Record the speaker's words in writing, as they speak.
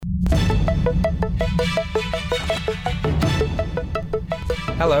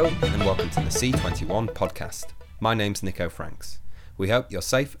Hello and welcome to the C21 podcast. My name's Nico Franks. We hope you're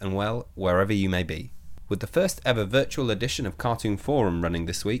safe and well wherever you may be. With the first ever virtual edition of Cartoon Forum running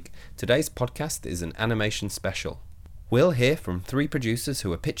this week, today's podcast is an animation special. We'll hear from three producers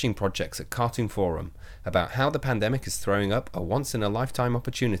who are pitching projects at Cartoon Forum about how the pandemic is throwing up a once-in-a-lifetime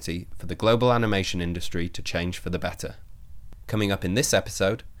opportunity for the global animation industry to change for the better. Coming up in this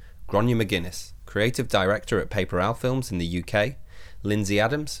episode, Grainne McGuinness, Creative Director at Paper Owl Films in the UK, Lindsey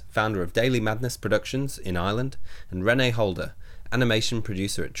Adams, founder of Daily Madness Productions in Ireland, and René Holder, animation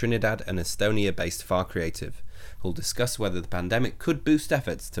producer at Trinidad and Estonia-based Farr Creative, who'll discuss whether the pandemic could boost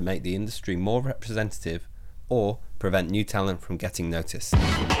efforts to make the industry more representative or prevent new talent from getting noticed.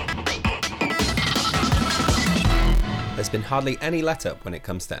 There's been hardly any let-up when it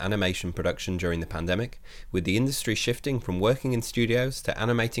comes to animation production during the pandemic, with the industry shifting from working in studios to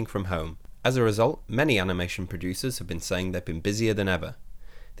animating from home. As a result, many animation producers have been saying they've been busier than ever.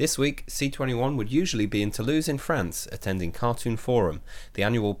 This week, C21 would usually be in Toulouse in France, attending Cartoon Forum, the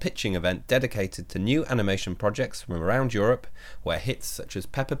annual pitching event dedicated to new animation projects from around Europe, where hits such as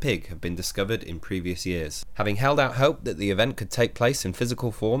Peppa Pig have been discovered in previous years. Having held out hope that the event could take place in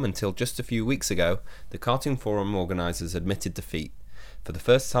physical form until just a few weeks ago, the Cartoon Forum organisers admitted defeat. For the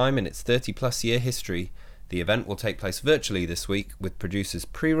first time in its 30-plus year history, the event will take place virtually this week, with producers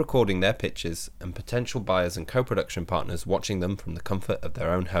pre-recording their pitches and potential buyers and co-production partners watching them from the comfort of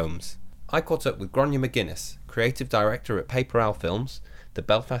their own homes. I caught up with Grainne McGuinness, Creative Director at Paper Owl Films, the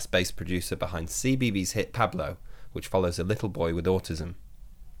Belfast-based producer behind CBeebies hit Pablo, which follows a little boy with autism.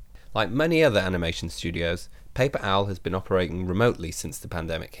 Like many other animation studios, Paper Owl has been operating remotely since the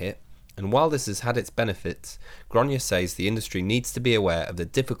pandemic hit, and while this has had its benefits, Grainne says the industry needs to be aware of the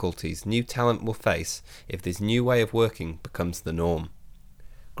difficulties new talent will face if this new way of working becomes the norm.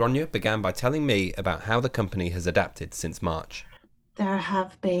 Grainne began by telling me about how the company has adapted since March. There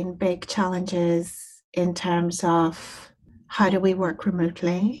have been big challenges in terms of how do we work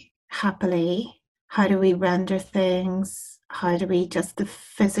remotely, happily, how do we render things, how do we just the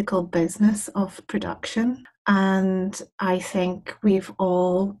physical business of production. And I think we've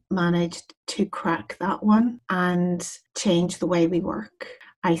all managed to crack that one and change the way we work.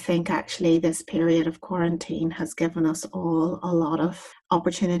 I think actually this period of quarantine has given us all a lot of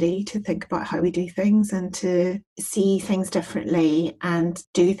opportunity to think about how we do things and to see things differently and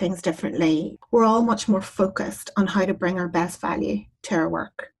do things differently. We're all much more focused on how to bring our best value to our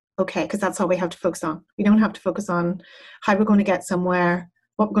work. Okay, because that's all we have to focus on. We don't have to focus on how we're going to get somewhere,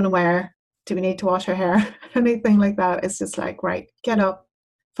 what we're going to wear. Do we need to wash our hair? Anything like that. It's just like, right, get up,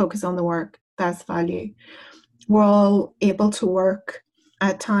 focus on the work, best value. We're all able to work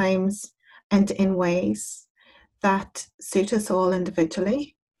at times and in ways that suit us all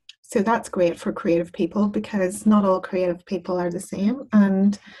individually. So that's great for creative people because not all creative people are the same.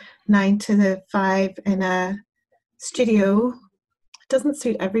 And 9 to 5 in a studio doesn't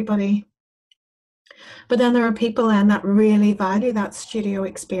suit everybody. But then there are people then that really value that studio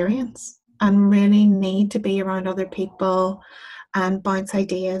experience and really need to be around other people and bounce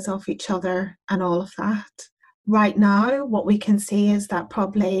ideas off each other and all of that. Right now, what we can see is that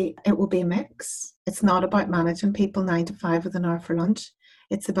probably it will be a mix. It's not about managing people 9 to 5 with an hour for lunch.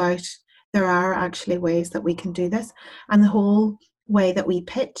 It's about there are actually ways that we can do this. And the whole way that we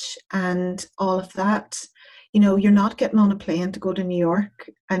pitch and all of that, you know, you're not getting on a plane to go to New York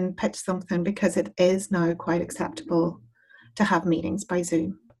and pitch something because it is now quite acceptable to have meetings by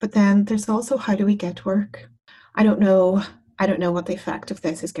Zoom. But then there's also how do we get work? I don't know what the effect of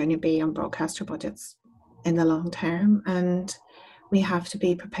this is going to be on broadcaster budgets in the long term. And we have to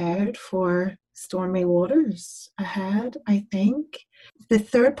be prepared for stormy waters ahead, I think. The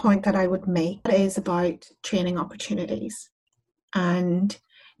third point that I would make is about training opportunities and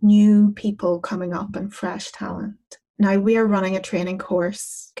new people coming up and fresh talent. Now we are running a training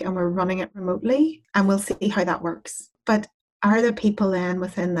course and we're running it remotely and we'll see how that works. But are there people then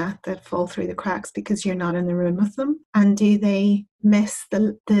within that fall through the cracks because you're not in the room with them? And do they miss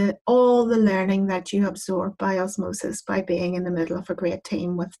all the learning that you absorb by osmosis by being in the middle of a great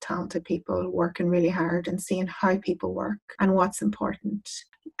team with talented people working really hard and seeing how people work and what's important?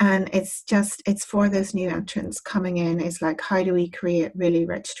 And it's for those new entrants coming in is like, how do we create really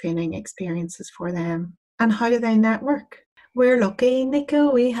rich training experiences for them? And how do they network? We're lucky,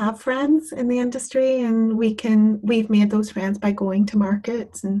 Nico, we have friends in the industry and we've made those friends by going to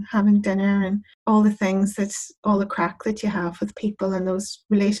markets and having dinner and all the things all the crack that you have with people, and those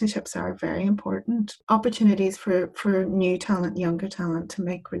relationships are very important. Opportunities for new talent, younger talent to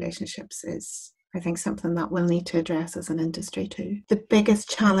make relationships is, I think, something that we'll need to address as an industry too. The biggest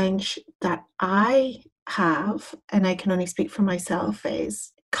challenge that I have, and I can only speak for myself,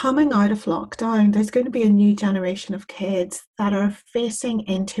 is coming out of lockdown, there's going to be a new generation of kids that are facing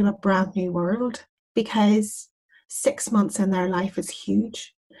into a brand new world, because 6 months in their life is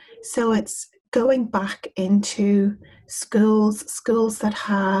huge. So it's going back into schools that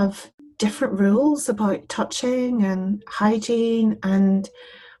have different rules about touching and hygiene, and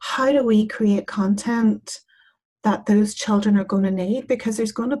how do we create content that those children are going to need, because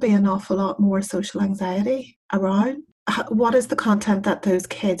there's going to be an awful lot more social anxiety around. What is the content that those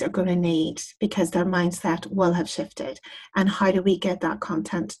kids are going to need, because their mindset will have shifted, and how do we get that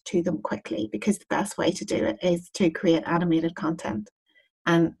content to them quickly, because the best way to do it is to create animated content,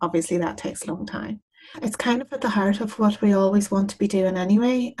 and obviously that takes a long time. It's kind of at the heart of what we always want to be doing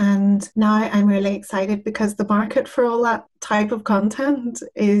anyway, and now I'm really excited because the market for all that type of content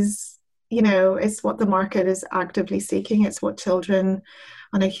is, it's what the market is actively seeking. It's what children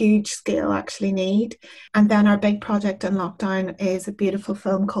on a huge scale actually need. And then our big project in lockdown is a beautiful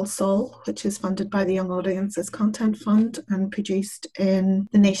film called Soul, which is funded by the Young Audiences Content Fund and produced in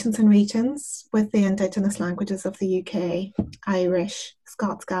the nations and regions with the Indigenous languages of the UK, Irish,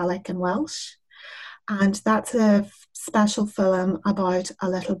 Scots, Gaelic and Welsh. And that's a special film about a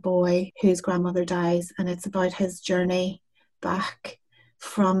little boy whose grandmother dies, and it's about his journey back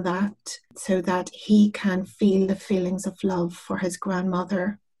from that, so that he can feel the feelings of love for his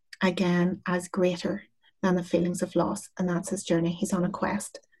grandmother again as greater than the feelings of loss. And that's his journey. He's on a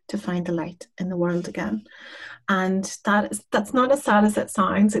quest to find the light in the world again. And that's not as sad as it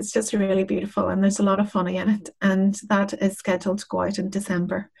sounds. It's just really beautiful, and there's a lot of funny in it. And that is scheduled to go out in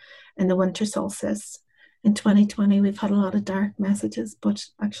December, in the winter solstice. In 2020, we've had a lot of dark messages, but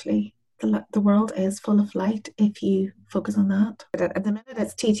actually the world is full of light if you focus on that. At the minute,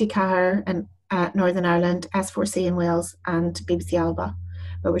 it's TG Ceathair in Northern Ireland, S4C in Wales, and BBC Alba.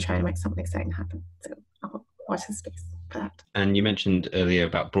 But we're trying to make something exciting happen. So I'll watch this space for that. And you mentioned earlier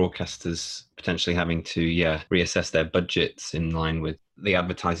about broadcasters potentially having to, reassess their budgets in line with the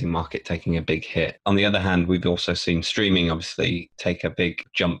advertising market taking a big hit. On the other hand, we've also seen streaming obviously take a big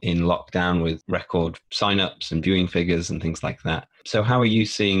jump in lockdown with record signups and viewing figures and things like that. So how are you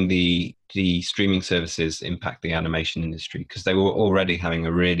seeing the streaming services impact the animation industry? Because they were already having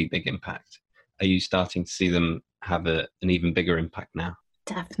a really big impact. Are you starting to see them have an even bigger impact now?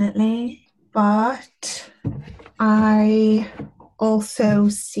 Definitely. But I also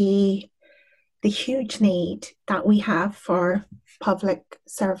see the huge need that we have for public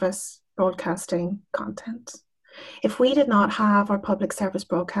service broadcasting content. If we did not have our public service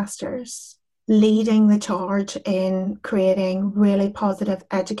broadcasters leading the charge in creating really positive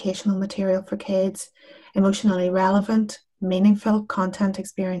educational material for kids, emotionally relevant, meaningful content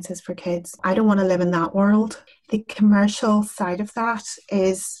experiences for kids, I don't want to live in that world. The commercial side of that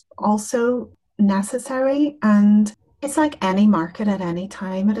is also necessary, and it's like any market at any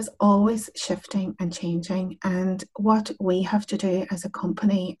time. It is always shifting and changing. And what we have to do as a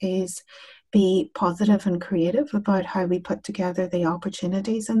company is be positive and creative about how we put together the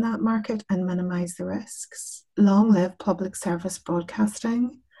opportunities in that market and minimize the risks. Long live public service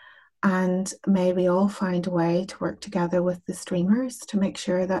broadcasting. And may we all find a way to work together with the streamers to make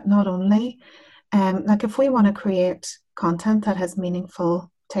sure that not only, if we want to create content that has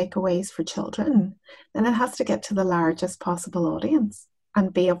meaningful takeaways for children, then it has to get to the largest possible audience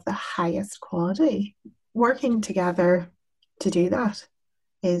and be of the highest quality. Working together to do that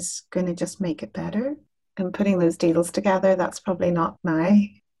is going to just make it better. And putting those deals together, that's probably not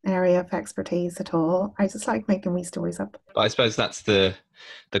my area of expertise at all. I just like making wee stories up. But I suppose that's the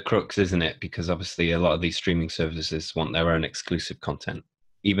crux, isn't it? Because obviously a lot of these streaming services want their own exclusive content,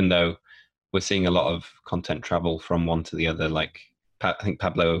 even though we're seeing a lot of content travel from one to the other. Like I think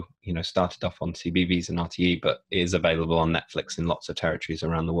Pablo, started off on CBeebies and RTE, but it is available on Netflix in lots of territories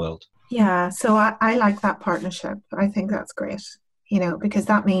around the world. Yeah, so I like that partnership. I think that's great, because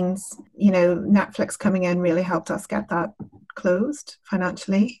that means, Netflix coming in really helped us get that closed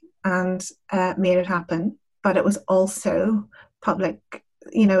financially and made it happen. But it was also public,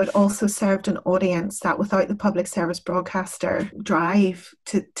 it also served an audience that without the public service broadcaster drive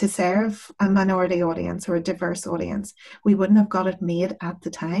to serve a minority audience or a diverse audience, we wouldn't have got it made at the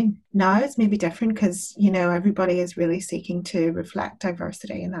time. Now it's maybe different because, everybody is really seeking to reflect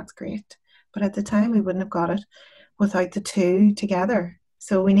diversity, and that's great. But at the time, we wouldn't have got it without the two together.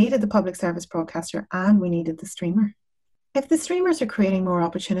 So we needed the public service broadcaster and we needed the streamer. If the streamers are creating more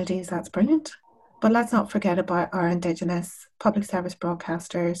opportunities, that's brilliant. But let's not forget about our Indigenous public service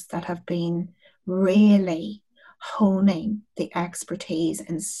broadcasters that have been really honing the expertise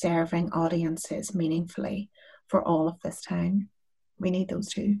in serving audiences meaningfully for all of this time. We need those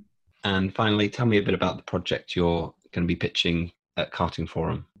too. And finally, tell me a bit about the project you're going to be pitching at Cartoon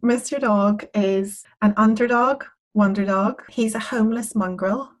Forum. Mr. Dog is an underdog, wonder dog. He's a homeless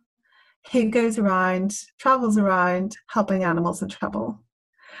mongrel who goes around, travels around, helping animals in trouble.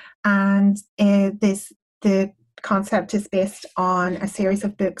 And the concept is based on a series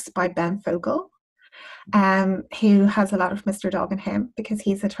of books by Ben Fogel, who has a lot of Mr. Dog in him because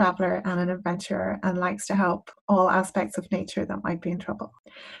he's a traveller and an adventurer and likes to help all aspects of nature that might be in trouble.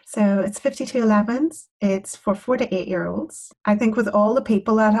 So it's 5211s. It's for 4 to 8-year-olds. I think with all the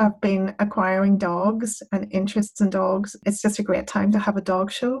people that have been acquiring dogs and interests in dogs, it's just a great time to have a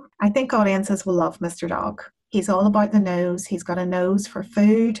dog show. I think audiences will love Mr. Dog. He's all about the nose. He's got a nose for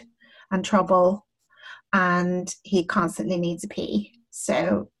food and trouble, and he constantly needs a pee.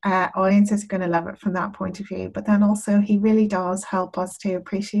 So audiences are going to love it from that point of view. But then also he really does help us to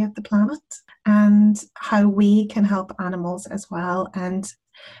appreciate the planet and how we can help animals as well. And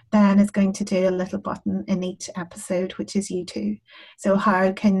Ben is going to do a little button in each episode, which is you two. So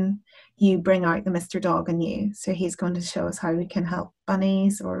how can you bring out the Mr. Dog in you? So he's going to show us how we can help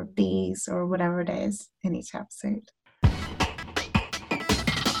bunnies or bees or whatever it is in each episode.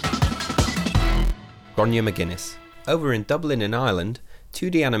 Grainne McGuinness. Over in Dublin in Ireland,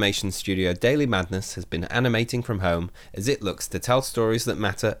 2D animation studio Daily Madness has been animating from home as it looks to tell stories that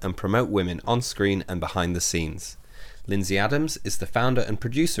matter and promote women on screen and behind the scenes. Lindsey Adams is the founder and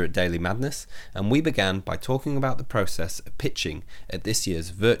producer at Daily Madness, and we began by talking about the process of pitching at this year's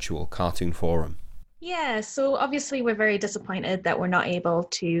virtual Cartoon Forum. Yeah, so obviously we're very disappointed that we're not able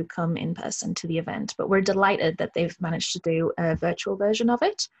to come in person to the event, but we're delighted that they've managed to do a virtual version of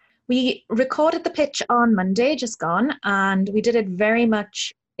it. We recorded the pitch on Monday, just gone, and we did it very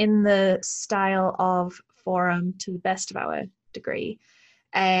much in the style of Forum to the best of our degree,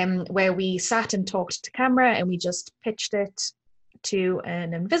 where we sat and talked to camera and we just pitched it to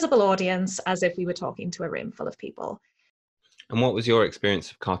an invisible audience as if we were talking to a room full of people. And what was your experience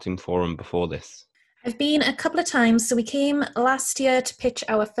of Cartoon Forum before this? I've been a couple of times. So we came last year to pitch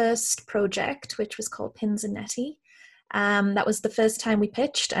our first project, which was called Pins and Netty. That was the first time we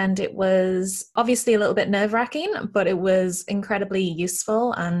pitched, and it was obviously a little bit nerve-wracking, but it was incredibly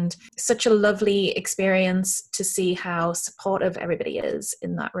useful and such a lovely experience to see how supportive everybody is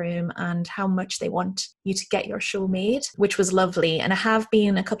in that room and how much they want you to get your show made, which was lovely. And I have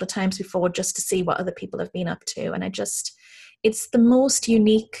been a couple of times before just to see what other people have been up to, and it's the most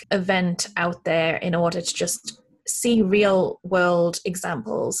unique event out there in order to just see real world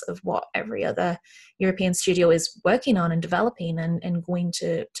examples of what every other European studio is working on and developing and going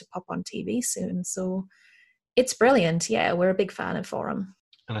to pop on TV soon. So it's brilliant. Yeah, we're a big fan of Forum.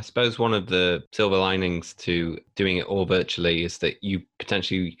 And I suppose one of the silver linings to doing it all virtually is that you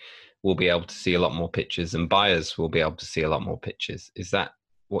potentially will be able to see a lot more pictures and buyers will be able to see a lot more pictures. Is that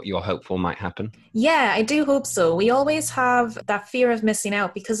what you're hopeful might happen? Yeah, I do hope so. We always have that fear of missing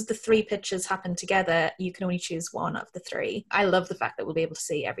out because the 3 pitches happen together. You can only choose one of the 3. I love the fact that we'll be able to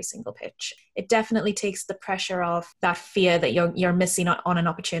see every single pitch. It definitely takes the pressure off that fear that you're missing on an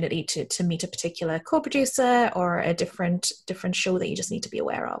opportunity to meet a particular co-producer or a different show that you just need to be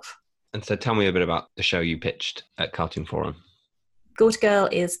aware of. And so tell me a bit about the show you pitched at Cartoon Forum. Goat Girl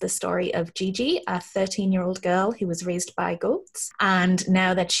is the story of Gigi, a 13-year-old girl who was raised by goats. And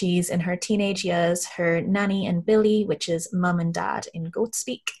now that she's in her teenage years, her nanny and Billy, which is mum and dad in goat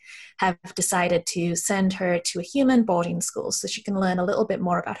speak, have decided to send her to a human boarding school so she can learn a little bit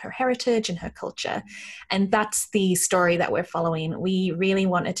more about her heritage and her culture. And that's the story that we're following. We really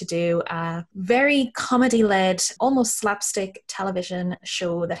wanted to do a very comedy-led, almost slapstick television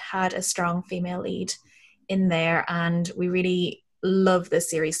show that had a strong female lead in there. And we really love this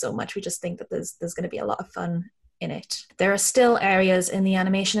series so much. We just think that there's going to be a lot of fun in it. There are still areas in the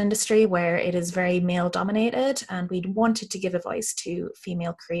animation industry where it is very male dominated, and we'd wanted to give a voice to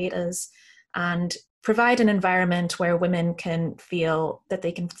female creators and provide an environment where women can feel that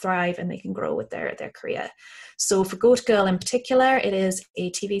they can thrive and they can grow with their career. So for Goat Girl in particular, it is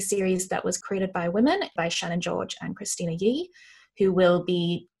a TV series that was created by women, by Shannon George and Christina Yee, who will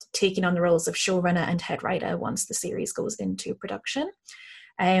be taking on the roles of showrunner and head writer once the series goes into production.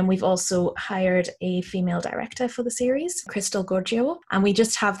 And we've also hired a female director for the series, Crystal Gorgio. And we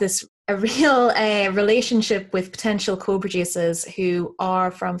just have a real relationship with potential co-producers who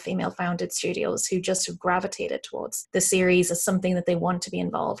are from female-founded studios who just have gravitated towards the series as something that they want to be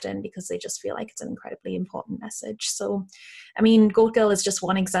involved in because they just feel like it's an incredibly important message. So, I mean, Goat Girl is just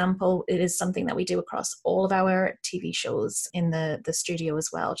one example. It is something that we do across all of our TV shows in the studio as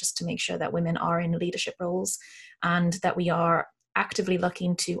well, just to make sure that women are in leadership roles and that we are actively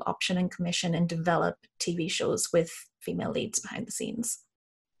looking to option and commission and develop TV shows with female leads behind the scenes.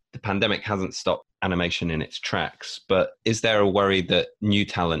 the pandemic hasn't stopped animation in its tracks, but is there a worry that new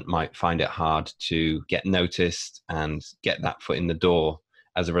talent might find it hard to get noticed and get that foot in the door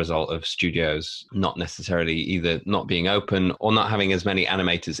as a result of studios not necessarily either not being open or not having as many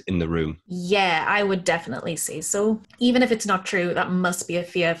animators in the room? Yeah, I would definitely say so. Even if it's not true, that must be a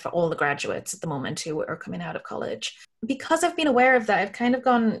fear for all the graduates at the moment who are coming out of college. Because I've been aware of that, I've kind of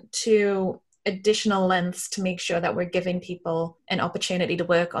gone to additional lengths to make sure that we're giving people an opportunity to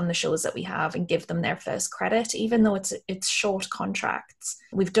work on the shows that we have and give them their first credit, even though it's short contracts.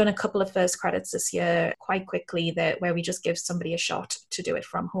 We've done a couple of first credits this year quite quickly where we just give somebody a shot to do it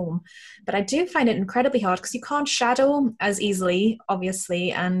from home. But I do find it incredibly hard because you can't shadow as easily,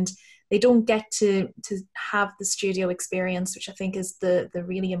 obviously, and they don't get to have the studio experience, which I think is the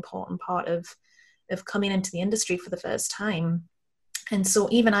really important part of coming into the industry for the first time. And so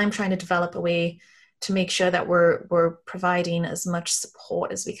even I'm trying to develop a way to make sure that we're providing as much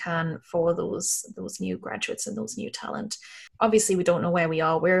support as we can for those new graduates and those new talent. Obviously, we don't know where we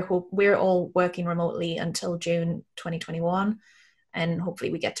are. We're all working remotely until June 2021, and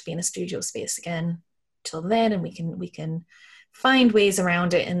hopefully we get to be in a studio space again till then, and we can find ways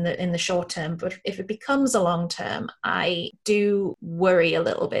around it in the short term. But if it becomes a long term, I do worry a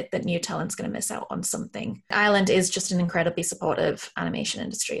little bit that new talent's going to miss out on something. Ireland is just an incredibly supportive animation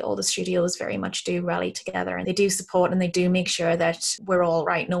industry. All the studios very much do rally together, and they do support and they do make sure that we're all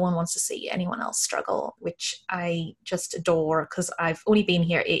right. No one wants to see anyone else struggle, which I just adore because I've only been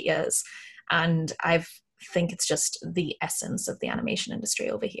here 8 years, and I think it's just the essence of the animation industry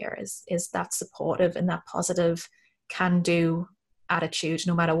over here is that supportive and that positive can-do attitude,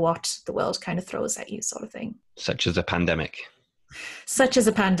 no matter what the world kind of throws at you, sort of thing. Such as a pandemic. Such as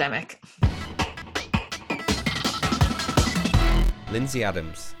a pandemic. Lindsey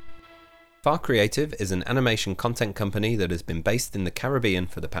Adams. Farr Creative is an animation content company that has been based in the Caribbean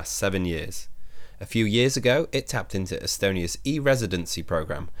for the past 7 years. A few years ago, it tapped into Estonia's e-residency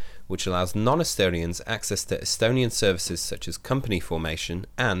program, which allows non-Estonians access to Estonian services such as company formation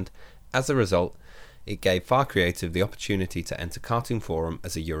and, as a result, it gave Farr Creative the opportunity to enter Cartoon Forum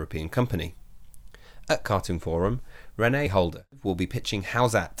as a European company. At Cartoon Forum, René Holder will be pitching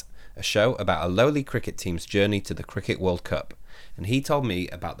How's That?, a show about a lowly cricket team's journey to the Cricket World Cup, and he told me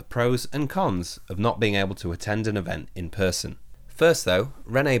about the pros and cons of not being able to attend an event in person. First though,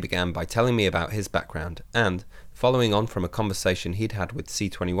 René began by telling me about his background and, following on from a conversation he'd had with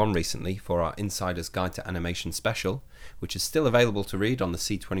C21 recently for our Insider's Guide to Animation special, which is still available to read on the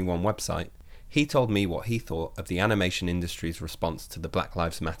C21 website, he told me what he thought of the animation industry's response to the Black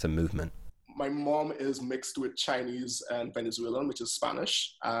Lives Matter movement. My mom is mixed with Chinese and Venezuelan, which is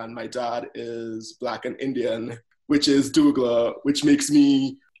Spanish, and my dad is Black and Indian, which is Dougla, which makes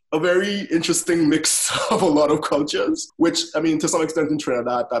me a very interesting mix of a lot of cultures, which, I mean, to some extent in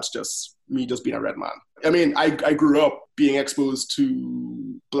Trinidad, that's just me just being a red man. I mean, I grew up being exposed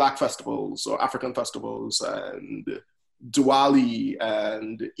to Black festivals or African festivals and Diwali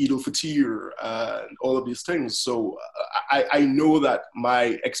and Eid al-Fitr and all of these things. So I know that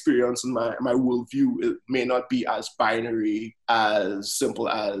my experience and my worldview, it may not be as binary, as simple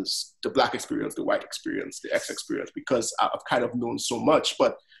as the Black experience, the white experience, the X experience, because I've kind of known so much,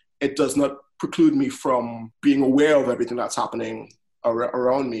 but it does not preclude me from being aware of everything that's happening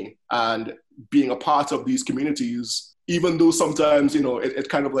around me and being a part of these communities, even though sometimes, you know, it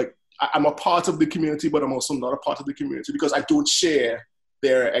kind of like, I'm a part of the community, but I'm also not a part of the community because I don't share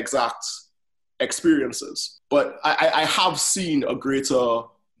their exact experiences. But I have seen a greater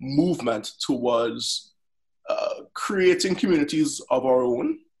movement towards creating communities of our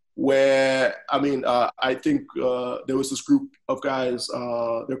own, where, I mean, I think there was this group of guys,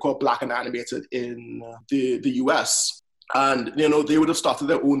 they're called Black and Animated in the US. And, you know, they would have started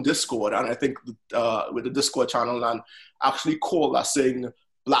their own Discord. And I think with the Discord channel and actually coalescing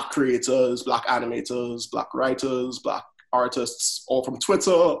Black creators, Black animators, Black writers, Black artists, all from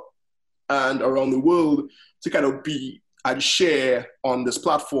Twitter and around the world to kind of be and share on this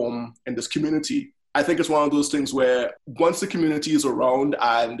platform in this community. I think it's one of those things where once the community is around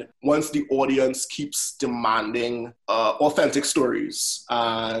and once the audience keeps demanding authentic stories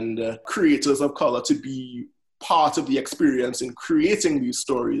and creators of color to be part of the experience in creating these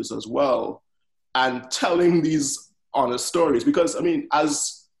stories as well and telling these honest stories, because I mean,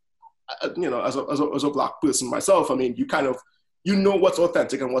 as you know, as a Black person myself, I mean, you kind of, you know what's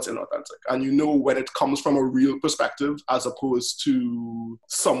authentic and what's inauthentic, and you know when it comes from a real perspective as opposed to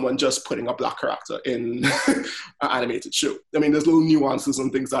someone just putting a Black character in an animated show. I mean, there's little nuances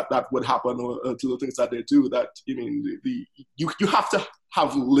and things that would happen, or little things that they do that, I mean, you have to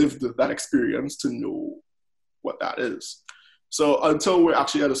have lived that experience to know what that is. So until we're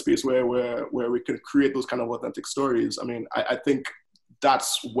actually at a space where we can create those kind of authentic stories, I mean, I think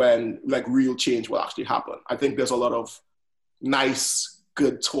that's when like real change will actually happen. I think there's a lot of nice,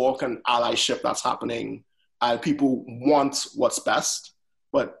 good talk and allyship that's happening, and people want what's best.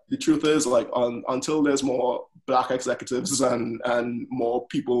 But the truth is, like, until there's more Black executives and more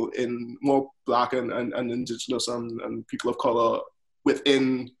people more Black and Indigenous and people of color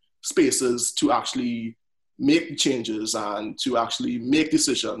within spaces to actually make changes and to actually make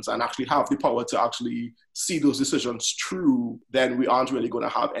decisions and actually have the power to actually see those decisions through, then we aren't really going to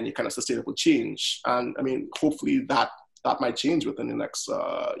have any kind of sustainable change. And I mean, hopefully that might change within the next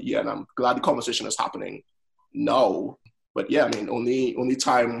year. And I'm glad the conversation is happening now. But yeah, I mean, only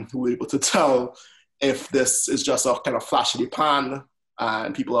time we're able to tell if this is just a kind of flash in the pan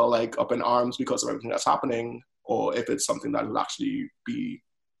and people are like up in arms because of everything that's happening, or if it's something that will actually be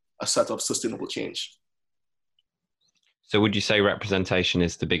a set of sustainable change. So would you say representation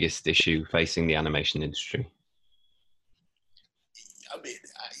is the biggest issue facing the animation industry? I mean,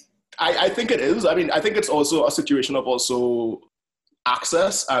 I think it is. I mean, I think it's also a situation of also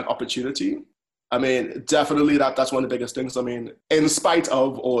access and opportunity. I mean, definitely that's one of the biggest things. I mean, in spite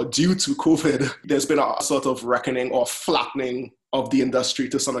of or due to COVID, there's been a sort of reckoning or flattening of the industry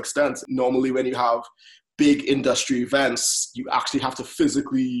to some extent. Normally when you have big industry events, you actually have to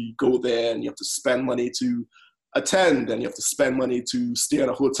physically go there and you have to spend money to attend and you have to spend money to stay in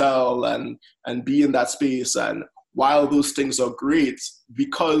a hotel and be in that space. And while those things are great,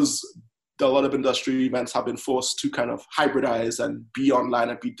 because a lot of industry events have been forced to kind of hybridize and be online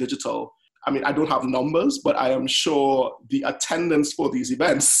and be digital, I mean, I don't have numbers, but I am sure the attendance for these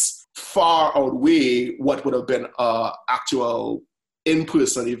events far outweigh what would have been an actual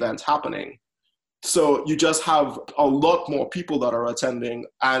in-person event happening. So you just have a lot more people that are attending,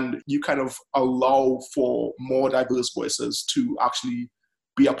 and you kind of allow for more diverse voices to actually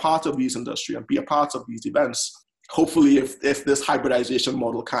be a part of these industry and be a part of these events. Hopefully, if this hybridization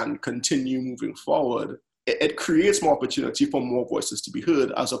model can continue moving forward, it creates more opportunity for more voices to be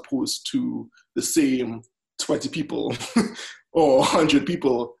heard, as opposed to the same 20 people or 100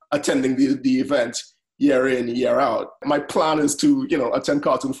 people attending the event year in, year out. My plan is to, attend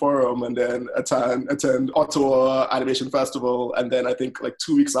Cartoon Forum and then attend Ottawa Animation Festival. And then I think like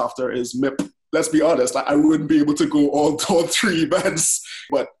 2 weeks after is MIP. Let's be honest, I wouldn't be able to go all 3 events,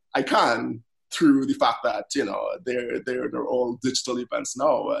 but I can, through the fact that, they're all digital events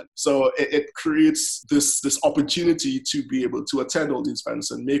now. And so it creates this opportunity to be able to attend all these events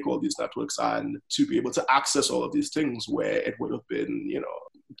and make all these networks and to be able to access all of these things where it would have been,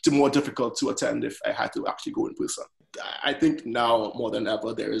 more difficult to attend if I had to actually go in person. I think now more than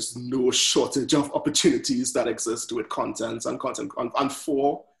ever, there is no shortage of opportunities that exist with content and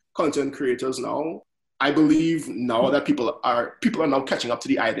for content creators now. I believe now that people are now catching up to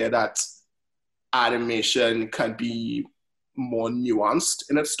the idea that animation can be more nuanced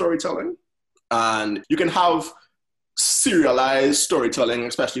in its storytelling. And you can have serialized storytelling,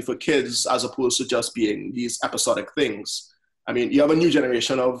 especially for kids, as opposed to just being these episodic things. I mean, you have a new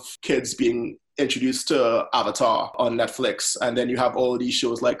generation of kids being introduced to Avatar on Netflix, and then you have all these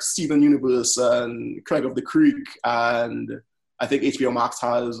shows like Steven Universe and Craig of the Creek, and I think HBO Max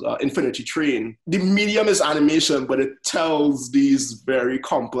has Infinity Train. The medium is animation, but it tells these very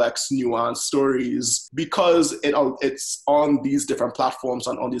complex, nuanced stories because it's on these different platforms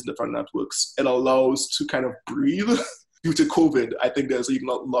and on these different networks. It allows to kind of breathe. Due to COVID, I think there's even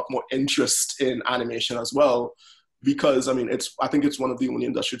a lot more interest in animation as well, because I mean, I think it's one of the only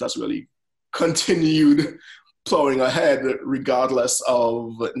industries that's really continued plowing ahead regardless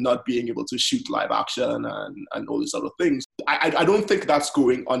of not being able to shoot live action and all these other things. I don't think that's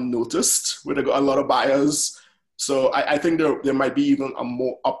going unnoticed with a lot of buyers. So I think there might be even a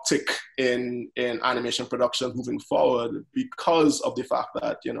more uptick in animation production moving forward because of the fact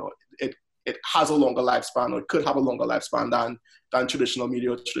that, it has a longer lifespan, or it could have a longer lifespan than traditional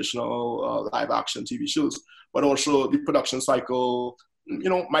media, traditional live action TV shows. But also the production cycle,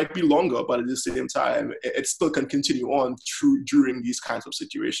 might be longer, but at the same time, it still can continue on during these kinds of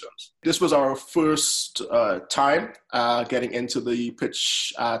situations. This was our first time getting into the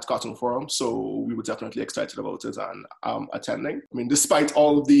pitch at Cartoon Forum, so we were definitely excited about it and attending. I mean, despite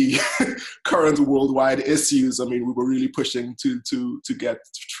all of the current worldwide issues, I mean, we were really pushing to get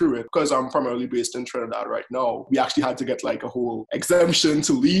through it. Because I'm primarily based in Trinidad right now, we actually had to get like a whole exemption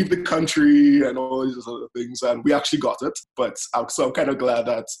to leave the country and all these other things, and we actually got it. But so I'm kind of glad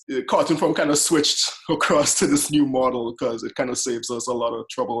that Cartoon Forum kind of switched across to this new model, because it kind of saves us a lot of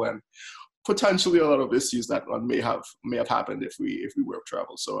trouble and potentially a lot of issues that may have happened if we work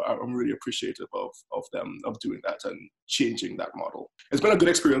travel. So I'm really appreciative of them doing that and changing that model. It's been a good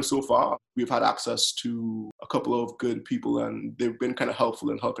experience so far. We've had access to a couple of good people, and they've been kind of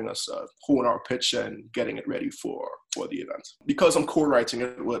helpful in helping us hone our pitch and getting it ready for the event. Because I'm co-writing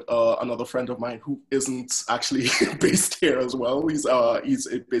it with another friend of mine who isn't actually based here as well. He's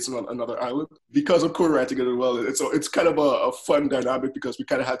based on another island. Because I'm co-writing it as well, it's kind of a fun dynamic because we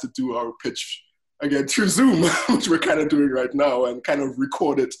kind of had to do our pitch again through Zoom, which we're kind of doing right now, and kind of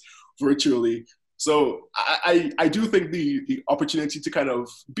record it virtually. So I do think the opportunity to kind of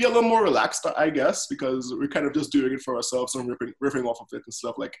be a little more relaxed, I guess, because we're kind of just doing it for ourselves and riffing off of it and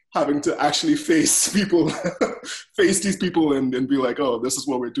stuff, like having to actually face these people and be like, oh, this is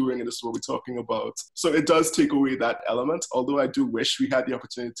what we're doing and this is what we're talking about. So it does take away that element, although I do wish we had the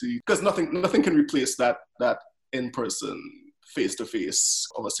opportunity, because nothing can replace that in-person face-to-face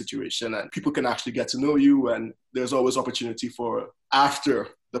of a situation, and people can actually get to know you, and there's always opportunity for after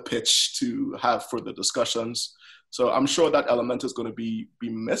the pitch to have further discussions. So I'm sure that element is going to be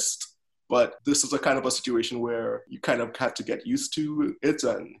missed, but this is a kind of a situation where you kind of have to get used to it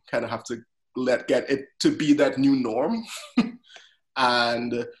and kind of have to get it to be that new norm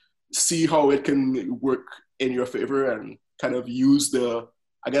and see how it can work in your favor, and kind of use the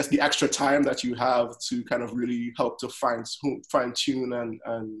extra time that you have to kind of really help to fine tune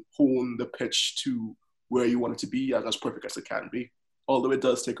and hone the pitch to where you want it to be as perfect as it can be. Although it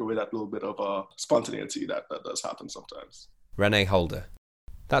does take away that little bit of spontaneity that does happen sometimes. René Holder.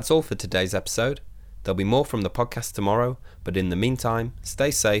 That's all for today's episode. There'll be more from the podcast tomorrow, but in the meantime,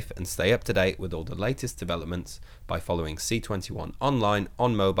 stay safe and stay up to date with all the latest developments by following C21 online,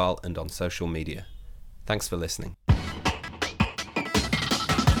 on mobile and on social media. Thanks for listening.